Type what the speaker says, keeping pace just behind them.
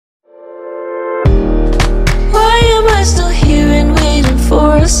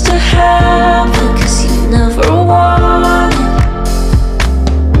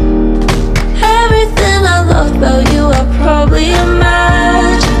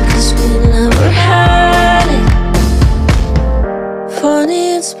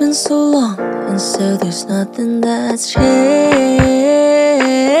nothing that's changed.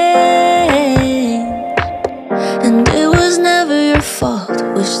 And it was never your fault.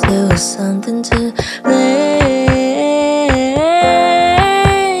 Wish there was something to blame.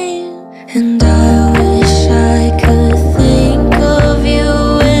 And I wish I could think of you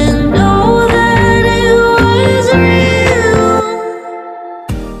and know that it was real.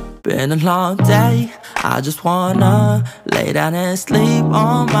 Been a long day, I just wanna lay down and sleep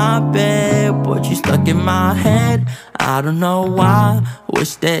on my bed. But you stuck in my head, I don't know why.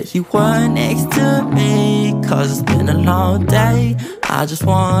 Wish that you were next to me, cause it's been a long day. I just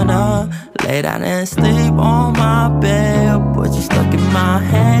wanna lay down and sleep on my bed. But you stuck in my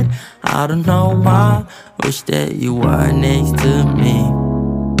head, I don't know why. Wish that you were next to me.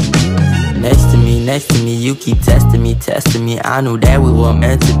 Next to me, you keep testing me. I knew that we were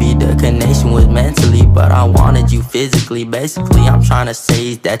meant to be. The connection was mentally, but I wanted you physically. Basically, I'm trying to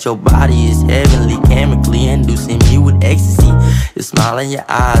say is that your body is heavenly, chemically inducing me with ecstasy. The smile in your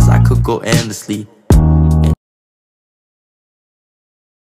eyes, I could go endlessly.